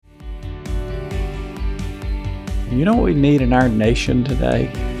You know what we need in our nation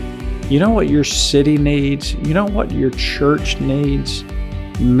today? You know what your city needs? You know what your church needs?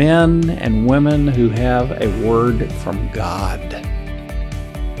 Men and women who have a word from God.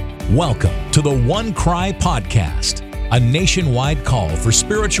 Welcome to the One Cry Podcast, a nationwide call for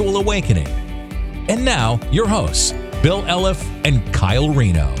spiritual awakening. And now, your hosts, Bill Elliff and Kyle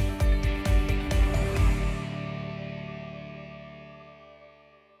Reno.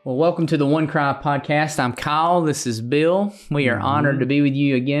 Well, welcome to the One Cry Podcast. I'm Kyle. This is Bill. We are honored to be with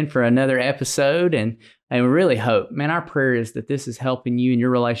you again for another episode, and we really hope, man, our prayer is that this is helping you in your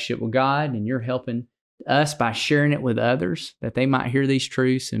relationship with God, and you're helping us by sharing it with others, that they might hear these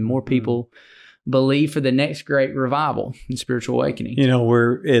truths and more people believe for the next great revival and spiritual awakening. You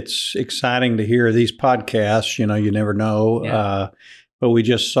know, it's exciting to hear these podcasts. You know, you never know. Yeah. But we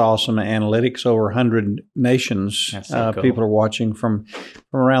just saw some analytics, over 100 nations. That's so cool. People are watching from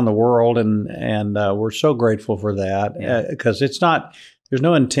around the world, and we're so grateful for that, because there's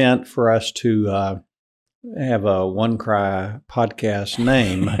no intent for us to have a One Cry podcast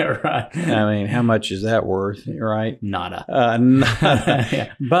name. Right. I mean, how much is that worth, right? Nada. Nada.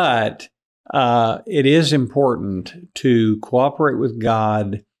 Yeah. But it is important to cooperate with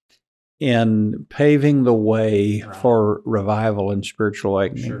God in paving the way for revival and spiritual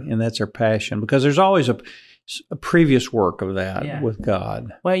awakening. Sure. And that's our passion, because there's always a previous work of that with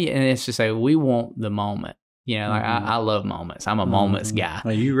God. Well, yeah, and it's to say we want the moment. You know, like I love moments. I'm a moments guy.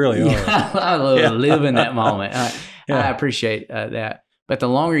 Well, you really are. I love living that moment. I appreciate that. But the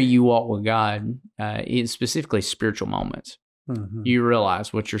longer you walk with God, specifically spiritual moments, you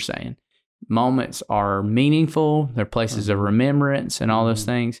realize what you're saying. Moments are meaningful. They're places of remembrance and all those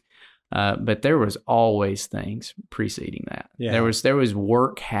things. But there was always things preceding that. Yeah. There was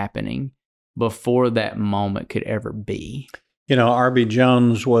work happening before that moment could ever be. You know, R.B.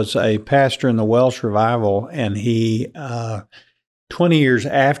 Jones was a pastor in the Welsh revival, and he, 20 years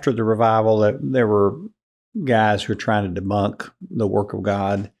after the revival, there were guys who were trying to debunk the work of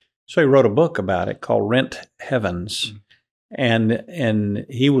God. So he wrote a book about it called Rent Heavens, and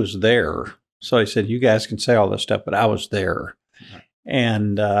he was there. So he said, you guys can say all this stuff, but I was there.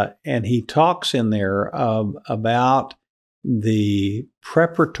 And he talks in there about the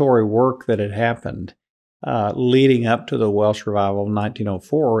preparatory work that had happened leading up to the Welsh revival of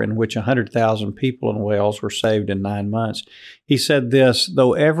 1904, in which 100,000 people in Wales were saved in 9 months. He said this: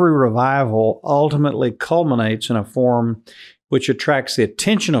 though every revival ultimately culminates in a form which attracts the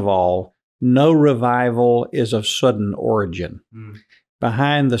attention of all, no revival is of sudden origin.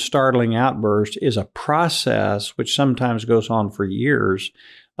 Behind the startling outburst is a process which sometimes goes on for years,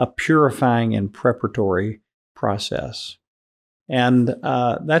 a purifying and preparatory process. And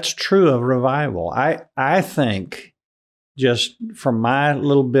that's true of revival. I think, just from my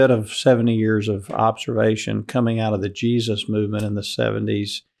little bit of 70 years of observation coming out of the Jesus movement in the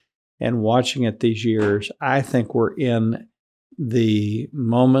 70s and watching it these years, I think we're in the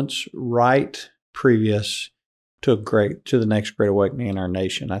moments right previous to the next great awakening in our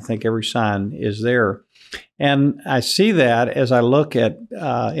nation. I think every sign is there. And I see that as I look at,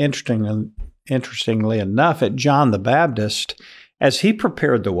 interestingly enough, at John the Baptist, as he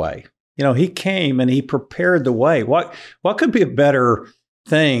prepared the way. You know, he came and he prepared the way. What could be a better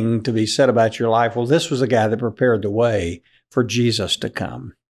thing to be said about your life? Well, this was a guy that prepared the way for Jesus to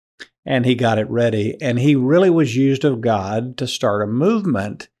come. And he got it ready. And he really was used of God to start a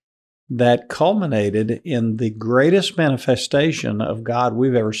movement that culminated in the greatest manifestation of God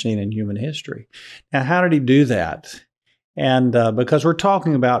we've ever seen in human history. Now, how did he do that? And because we're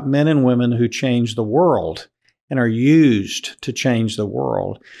talking about men and women who change the world and are used to change the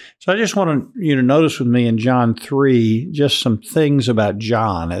world. So I just want you to notice with me in John 3, just some things about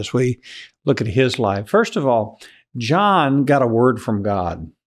John as we look at his life. First of all, John got a word from God.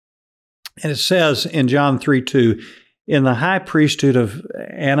 And it says in John 3:2, in the high priesthood of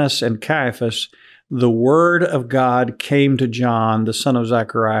Annas and Caiaphas, the word of God came to John, the son of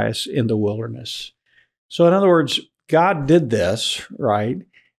Zacharias, in the wilderness. So in other words, God did this, right?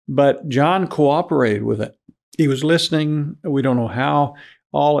 But John cooperated with it. He was listening. We don't know how.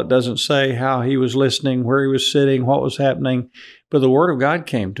 It doesn't say how he was listening, where he was sitting, what was happening. But the word of God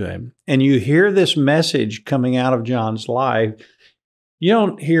came to him. And you hear this message coming out of John's life. You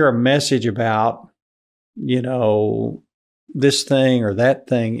don't hear a message about, this thing or that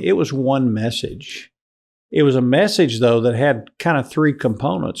thing. It was one message. It was a message, though, that had kind of three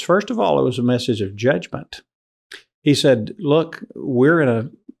components. First of all, it was a message of judgment. He said, look, we're in a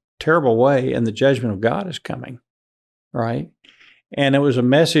terrible way, and the judgment of God is coming, right? And it was a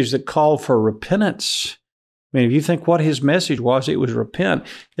message that called for repentance I mean, if you think what his message was, it was repent.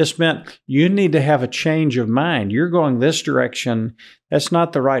 This meant you need to have a change of mind. You're going this direction. That's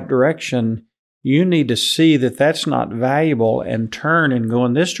not the right direction. You need to see that that's not valuable and turn and go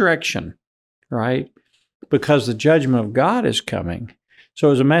in this direction, right? Because the judgment of God is coming. So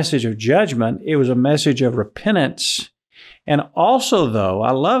it was a message of judgment. It was a message of repentance. And also, though,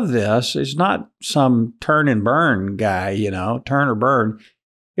 I love this. It's not some turn and burn guy, turn or burn.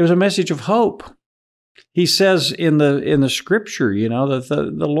 It was a message of hope. He says in the scripture, that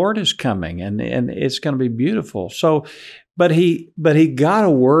the Lord is coming and it's going to be beautiful. So, but he got a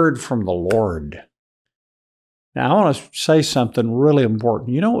word from the Lord. Now, I want to say something really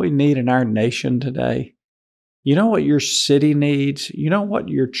important. You know what we need in our nation today? You know what your city needs? You know what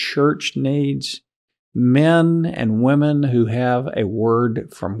your church needs? Men and women who have a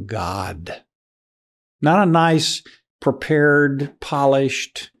word from God. Not a nice, prepared,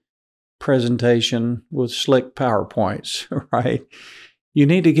 polished presentation with slick PowerPoints, right? You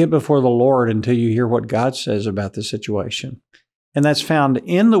need to get before the Lord until you hear what God says about the situation. And that's found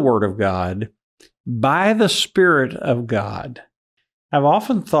in the Word of God by the Spirit of God. I've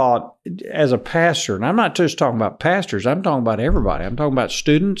often thought as a pastor, and I'm not just talking about pastors, I'm talking about everybody. I'm talking about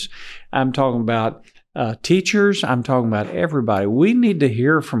students. I'm talking about teachers. I'm talking about everybody. We need to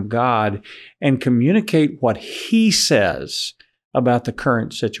hear from God and communicate what He says about the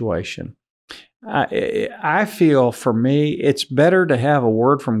current situation. I feel for me, it's better to have a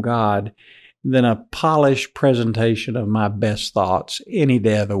word from God than a polished presentation of my best thoughts any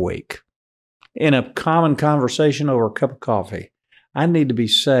day of the week. In a common conversation over a cup of coffee, I need to be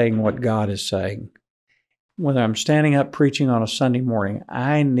saying what God is saying. Whether I'm standing up preaching on a Sunday morning,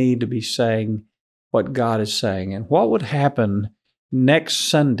 I need to be saying what God is saying. And what would happen next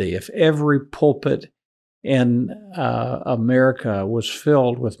Sunday if every pulpit in America was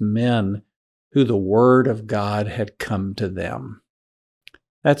filled with men who the Word of God had come to them?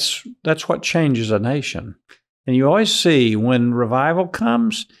 That's what changes a nation. And you always see when revival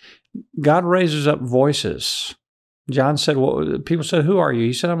comes, God raises up voices. John said, people said, "Who are you?"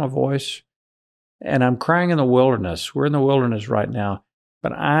 He said, "I'm a voice, and I'm crying in the wilderness." We're in the wilderness right now,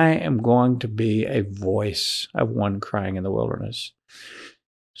 but I am going to be a voice of one crying in the wilderness.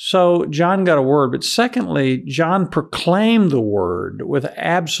 So John got a word, but secondly, John proclaimed the word with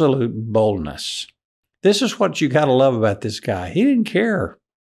absolute boldness. This is what you got to love about this guy. He didn't care,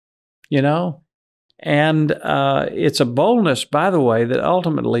 And it's a boldness, by the way, that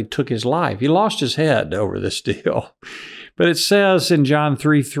ultimately took his life. He lost his head over this deal. But it says in John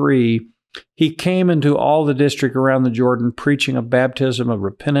 3:3, he came into all the district around the Jordan, preaching a baptism of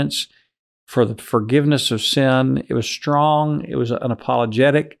repentance for the forgiveness of sin. It was strong. It was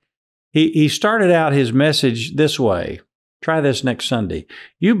unapologetic. He started out his message this way. Try this next Sunday.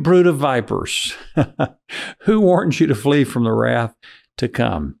 "You brood of vipers, who warned you to flee from the wrath to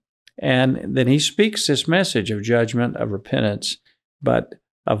come?" And then he speaks this message of judgment, of repentance, but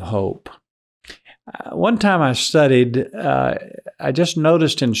of hope. One time I studied, I just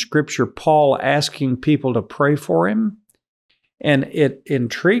noticed in Scripture Paul asking people to pray for him, and it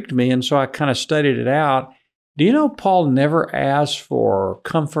intrigued me, and so I kind of studied it out. Do you know Paul never asked for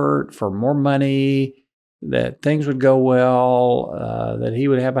comfort, for more money, that things would go well, that he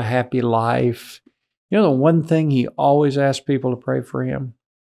would have a happy life? You know the one thing he always asked people to pray for him?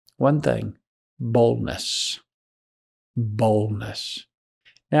 One thing: boldness. Boldness.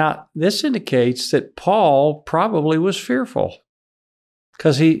 Now, this indicates that Paul probably was fearful,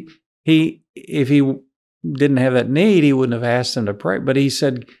 because if he didn't have that need, he wouldn't have asked them to pray. But he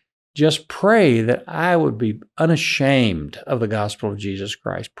said, "Just pray that I would be unashamed of the gospel of Jesus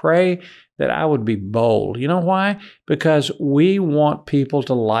Christ. Pray that I would be bold." You know why? Because we want people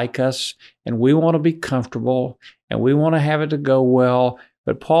to like us, and we want to be comfortable, and we want to have it to go well.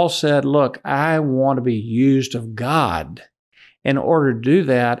 But Paul said, "Look, I want to be used of God. In order to do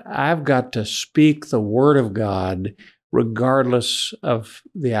that, I've got to speak the word of God regardless of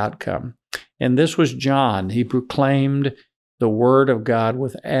the outcome." And this was John. He proclaimed the word of God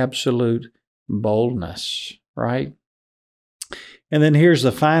with absolute boldness, right? And then here's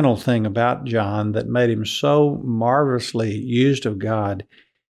the final thing about John that made him so marvelously used of God.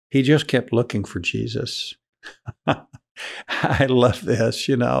 He just kept looking for Jesus. I love this,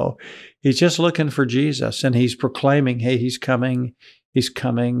 He's just looking for Jesus, and he's proclaiming, hey, he's coming, he's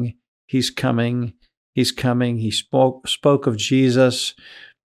coming, he's coming, he's coming. He spoke of Jesus.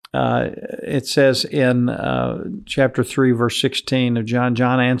 It says in chapter 3, verse 16 of John,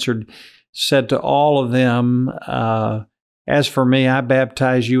 John answered, said to all of them, "As for me, I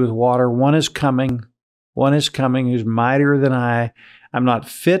baptize you with water. One is coming who's mightier than I I'm not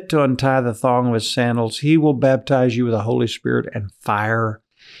fit to untie the thong of his sandals. He will baptize you with the Holy Spirit and fire.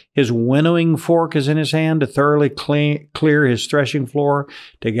 His winnowing fork is in his hand to thoroughly clear his threshing floor,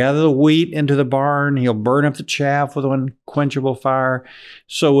 to gather the wheat into the barn. He'll burn up the chaff with unquenchable fire.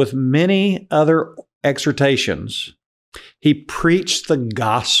 So with many other exhortations, he preached the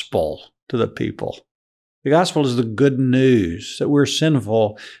gospel to the people. The gospel is the good news that we're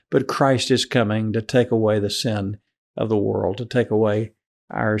sinful, but Christ is coming to take away the sin of the world, to take away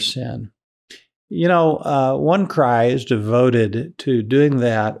our sin. You know, One Cry is devoted to doing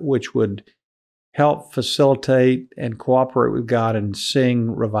that which would help facilitate and cooperate with God and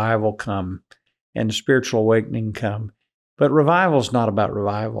seeing revival come and spiritual awakening come. But revival is not about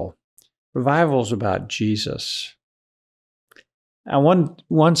revival. Revival is about Jesus. And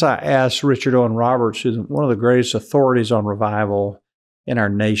once I asked Richard Owen Roberts, who's one of the greatest authorities on revival in our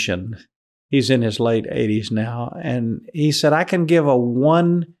nation, he's in his late 80s now, and he said, I can give a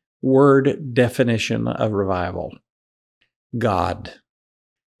one-word definition of revival. God.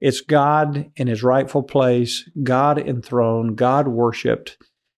 It's God in his rightful place, God enthroned, God worshiped,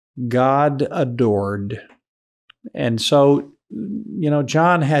 God adored. And so, you know,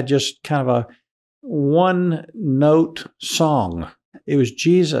 John had just kind of a one-note song. It was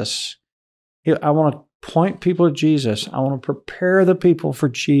Jesus. I want to point people to Jesus. I want to prepare the people for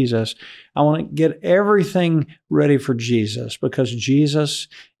Jesus. I want to get everything ready for Jesus, because Jesus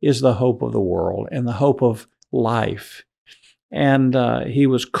is the hope of the world and the hope of life. And he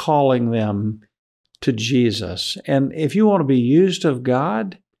was calling them to Jesus. And if you want to be used of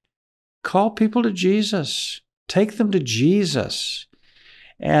God, call people to Jesus. Take them to Jesus.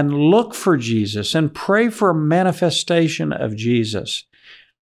 And look for Jesus and pray for a manifestation of Jesus.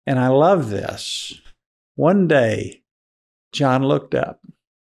 And I love this. One day, John looked up,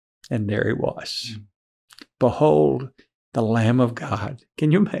 and there he was. Behold, the Lamb of God.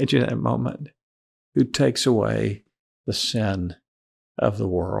 Can you imagine that moment? Who takes away the sin of the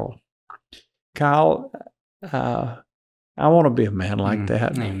world. Kyle, I want to be a man like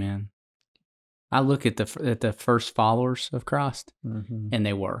that. Amen. I look at the first followers of Christ, and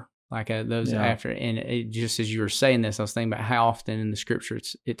they were like those after. And it, just as you were saying this, I was thinking about how often in the Scripture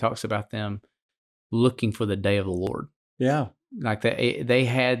it talks about them looking for the day of the Lord. Yeah, like they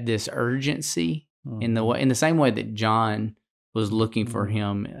had this urgency in the same way that John was looking for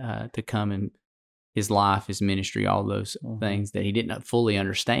him to come in his life, his ministry, all those things that he didn't fully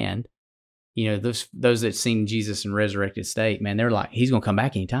understand. You know, those that seen Jesus in resurrected state, man, they're like, he's going to come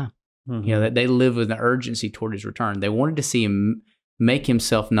back anytime. You know, that they live with an urgency toward his return. They wanted to see him make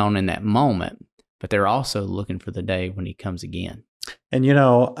himself known in that moment, but they're also looking for the day when he comes again. And, you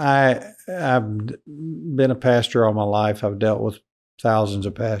know, I've been a pastor all my life. I've dealt with thousands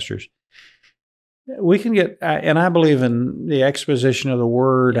of pastors. We can get, and I believe in the exposition of the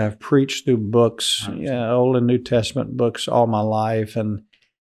Word. I've preached through books, Old and New Testament books all my life.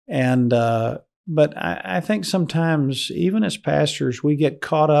 But I think sometimes, even as pastors, we get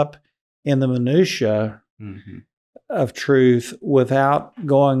caught up in the minutia of truth without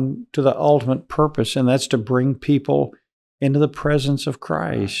going to the ultimate purpose, and that's to bring people into the presence of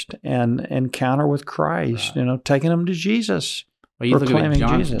Christ and encounter with Christ, you know, taking them to Jesus. Well, you look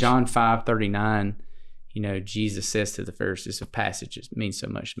at John 5:39, you know, Jesus says to the Pharisees, a passage that means so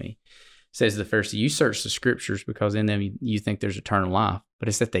much to me, says to the Pharisee, you search the Scriptures because in them you think there's eternal life, but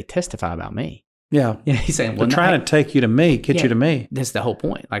it's that they testify about me. Yeah. You know, he's saying, they're trying to take you to me, get you to me. That's the whole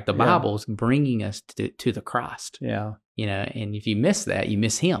point. Like the Bible is bringing us to the Christ. Yeah. You know, and if you miss that, you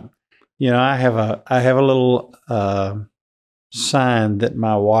miss him. You know, I have a little sign that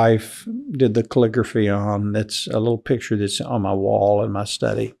my wife did the calligraphy on. That's a little picture that's on my wall in my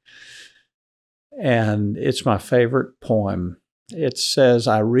study. And it's my favorite poem. It says,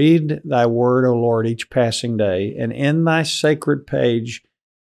 I read thy word, O Lord, each passing day, and in thy sacred page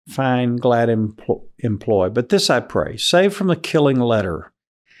find glad employ. But this I pray, save from the killing letter.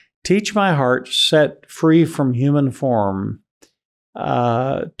 Teach my heart, set free from human form,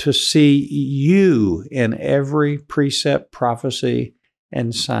 to see you in every precept, prophecy,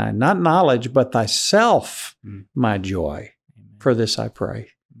 and sign. Not knowledge, but thyself, my joy. Amen. For this I pray.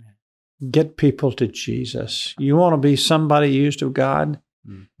 Amen. Get people to Jesus. You want to be somebody used of God?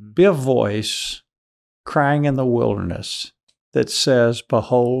 Be a voice crying in the wilderness that says,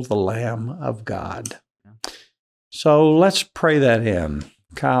 behold the Lamb of God. So let's pray that in.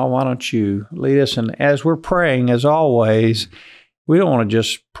 Kyle, why don't you lead us? And as we're praying, as always, we don't want to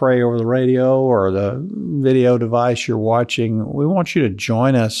just pray over the radio or the video device you're watching. We want you to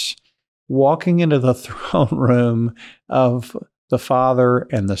join us walking into the throne room of the Father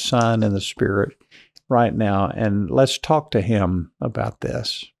and the Son and the Spirit. right now, and let's talk to him about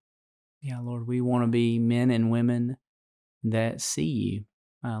this. Yeah, Lord, we want to be men and women that see you,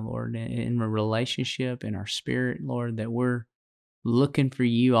 Lord, in a relationship, in our spirit, Lord, that we're looking for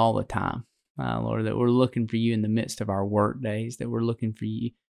you all the time, Lord, that we're looking for you in the midst of our work days, that we're looking for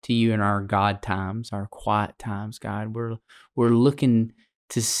you in our God times, our quiet times, God. We're looking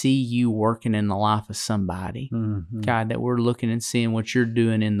to see you working in the life of somebody, God, that we're looking and seeing what you're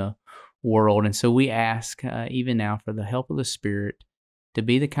doing in the world. And so we ask even now for the help of the Spirit to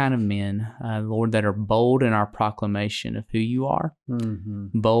be the kind of men, Lord, that are bold in our proclamation of who you are,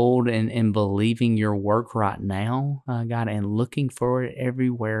 bold in believing your work right now, God, and looking for it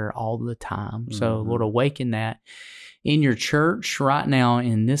everywhere all the time. So, Lord, awaken that in your church right now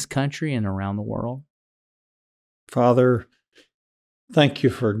in this country and around the world. Father, thank you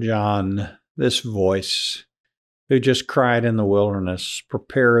for John, this voice who just cried in the wilderness,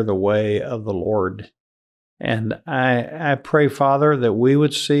 prepare the way of the Lord. And I pray, Father, that we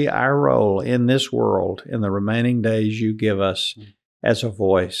would see our role in this world in the remaining days you give us as a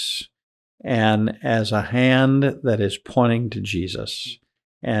voice and as a hand that is pointing to Jesus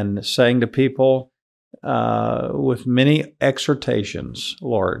and saying to people with many exhortations,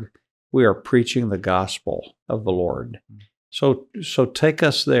 Lord, we are preaching the gospel of the Lord. So take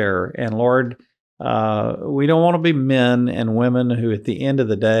us there. And Lord, we don't want to be men and women who at the end of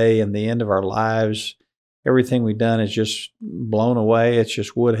the day and the end of our lives, everything we've done is just blown away. It's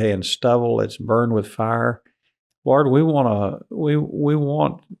just wood, hay, and stubble. It's burned with fire. Lord, we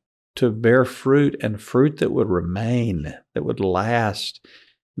want to bear fruit, and fruit that would remain, that would last,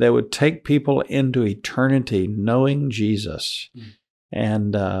 that would take people into eternity knowing Jesus.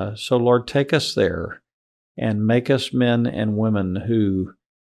 And so, Lord, take us there and make us men and women who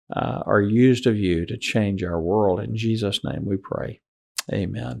are used of you to change our world. In Jesus' name we pray.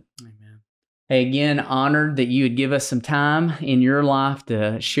 Amen. Amen. Hey, again, honored that you would give us some time in your life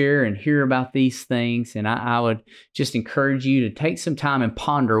to share and hear about these things. And I would just encourage you to take some time and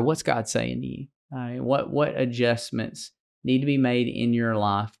ponder what's God saying to you. What adjustments need to be made in your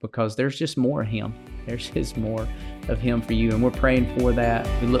life, because there's just more of Him. There's just more of Him for you. And we're praying for that.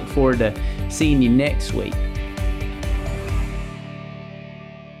 We look forward to seeing you next week